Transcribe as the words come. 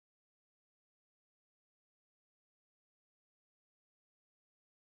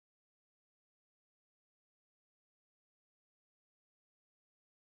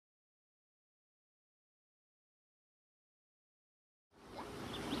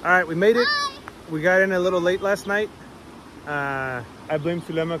All right, we made it. We got in a little late last night. I blame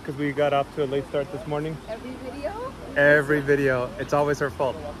Sulema because we got off to a late start this morning. Every video? Every video. It's always her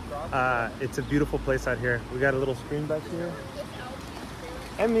fault. It's a beautiful place out here. We got a little stream back here.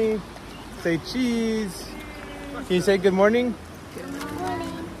 Emmy, say cheese. Can you say good morning? Good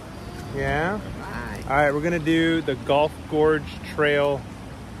morning. Yeah? Bye. All right, we're going to do the Golf Gorge Trail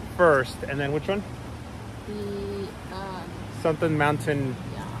first. And then which one? The, something mountain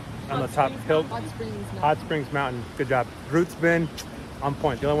on the top hill. Hot Springs Mountain. Good job. Route's been on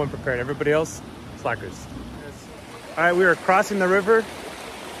point. The only one prepared. Everybody else, slackers. All right, we are crossing the river.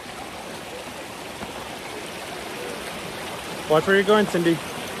 Watch where you're going, Cindy.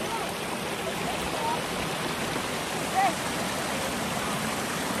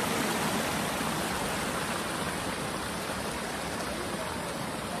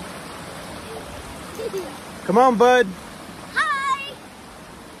 Come on, bud. Hi.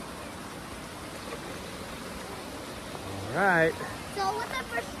 All right. So what's the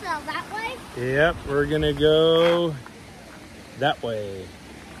first trail? That way? Yep, we're gonna go that way.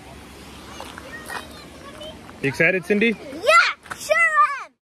 You excited, Cindy? Yeah, sure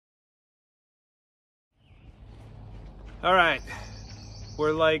am. All right.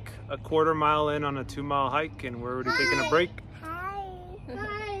 We're like a quarter mile in on a 2-mile hike and we're already taking a break. Hi.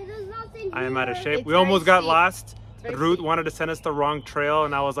 Hi. There's nothing I am out of shape. It's We almost very got steep. lost. very Route steep. wanted to send us the wrong trail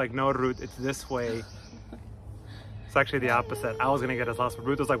and I was like, no, Route, it's this way. It's actually the opposite. I was gonna get us lost, but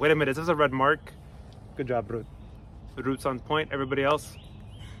Ruth was like, wait a minute, is this a red mark? Good job, Ruth. The Route's on point. Everybody else,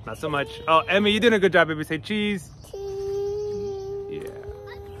 not so much. Oh, Emmy, you did a good job, baby. Say cheese. Cheese. Yeah.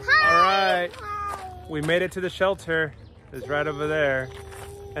 Hi. All right. Hi. We made it to the shelter. It's right over there.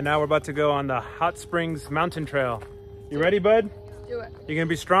 And now we're about to go on the Hot Springs Mountain Trail. You ready, bud? Do it. You gonna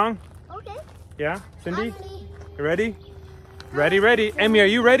be strong? Okay. Yeah? Cindy? I'm ready. You ready? Ready, ready. Emmy, are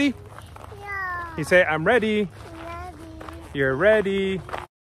you ready? Yeah. You say, I'm ready. Ready. You're ready.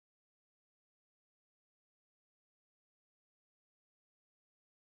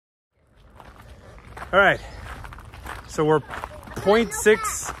 All right. So we're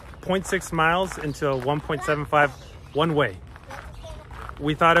 0.6 miles into a 1.75 one way.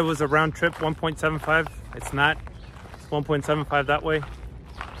 We thought it was a round trip 1.75. It's not. It's 1.75 that way.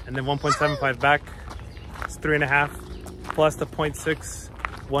 And then 1.75 back. It's 3.5 plus the 0.6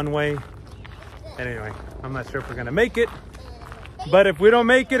 one way. And anyway, I'm not sure if we're gonna make it. But if we don't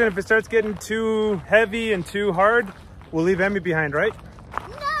make it and if it starts getting too heavy and too hard, we'll leave Emmy behind, right?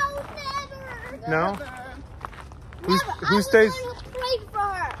 No, never. No? Never. Who stays? I was going to pray for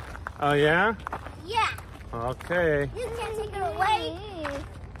her. Oh yeah? Yeah. Okay. You can't take her away.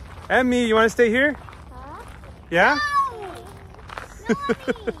 Emmy, you wanna stay here? Huh? Yeah? No.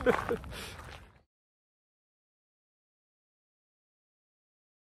 Naughty.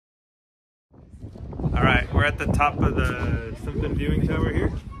 All right, we're at the top of the something viewing tower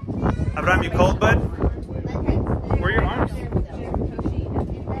here. Abraham, you cold, bud? Where are your arms?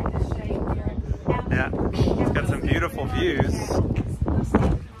 Yeah, it's got some beautiful views.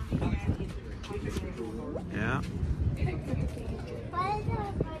 Yeah.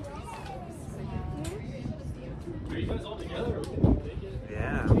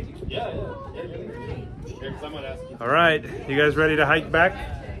 Yeah. All right, you guys ready to hike back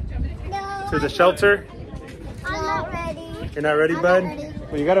No. to the shelter? I'm not ready. You're not ready, I'm bud? not ready.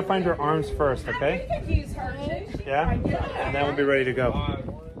 Well, you gotta find your arms first, okay? Yeah? And then we'll be ready to go.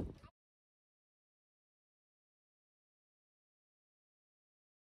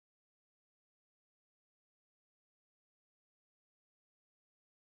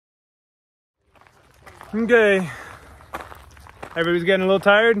 Okay. Everybody's getting a little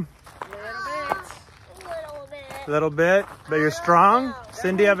tired? A little bit. But you're strong?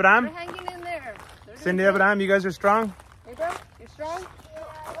 Cindy, Abraham? We're hanging in there. Cindy, Abraham, you guys are strong? Hey, bro, you strong?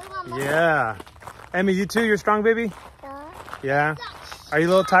 Yeah. Emmy, you too? You're strong, baby? Yeah. Are you a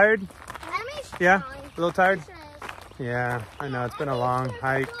little tired? Yeah? A little tired? Yeah, I know. It's been a long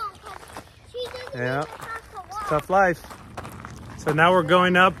hike. Yeah. It's a tough life. So now we're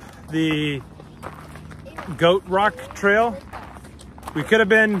going up the Goat Rock Trail. We could have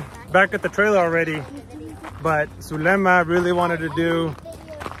been back at the trailer already, but Sulema really wanted to do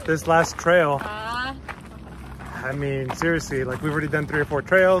this last trail. I mean, seriously, like we've already done 3 or 4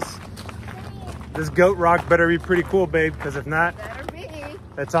 trails. This Goat Rock better be pretty cool, babe, because if not,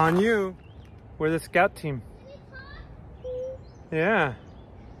 it's on you. We're the scout team. Yeah.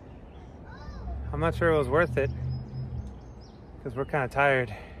 I'm not sure it was worth it because we're kind of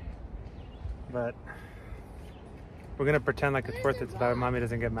tired, but we're gonna pretend like it's worth it so that mommy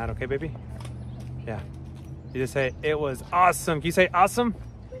doesn't get mad, okay, baby? Yeah. You just say, it was awesome. Can you say awesome?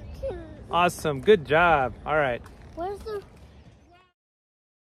 Awesome. Good job. All right. Where's the...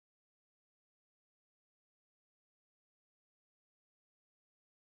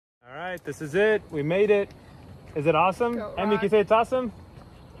 All right. This is it. We made it. Is it awesome? Go Emmy, can you rock. say it's awesome?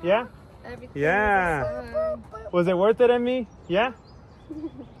 Yeah? Everything Yeah. is awesome. Was it worth it, Emmy? Yeah?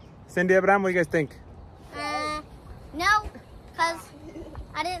 Cindy, Abraham, what do you guys think? No, because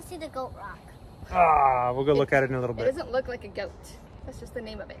I didn't see the goat rock. Ah, we'll go look at it in a little It bit. doesn't look like a goat. That's just the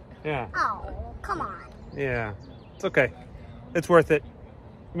name of it. Yeah. Oh, come on. Yeah. It's okay. It's worth it.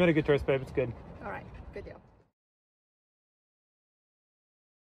 You made a good choice, babe. It's good. All right, good deal.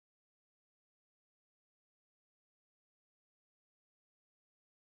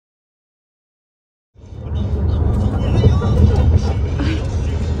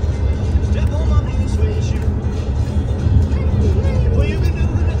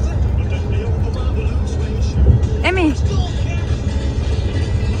 Emmy.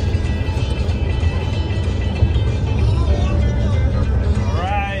 All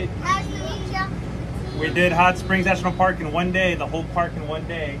right. Nice to meet you. We did Hot Springs National Park in one day, the whole park in one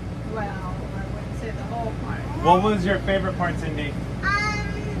day. Well, I wouldn't say the whole part. What was your favorite part, Cindy?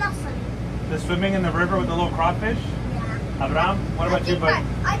 Nothing. The swimming in the river with the little crawfish? Yeah. Abraham, what about you, bud?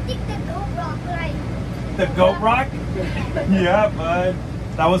 I think the goat rock, right? The goat rock? Yeah, bud.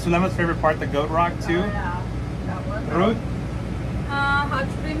 That was Sulema's favorite part, the goat rock, too. Yeah, that was. Ruth? Hot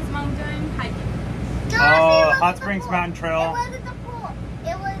Springs Mountain hiking. No, Oh, it wasn't Hot the Springs pool. Mountain Trail. It wasn't the pool.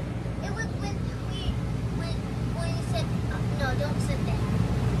 It was when you said, no, don't sit there.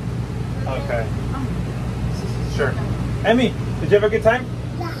 Okay. Sure. Emmy, did you have a good time?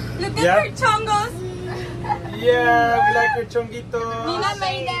 Look Yeah. at your chongos. Yeah, we like your chonguitos. Nina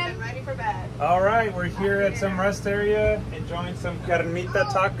made them. I'm ready for bed. All right, we're here at some rest area, enjoying some carnita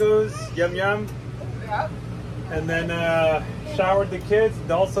tacos. Yum, yum. Yep. And then showered the kids.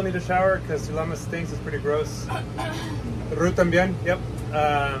 They also need a shower because Sulema stinks. It's pretty gross. Ruth también. Yep.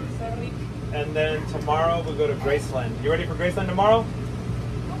 And then tomorrow we'll go to Graceland. You ready for Graceland tomorrow?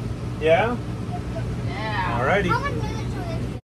 Yeah? Yeah. Alrighty. How much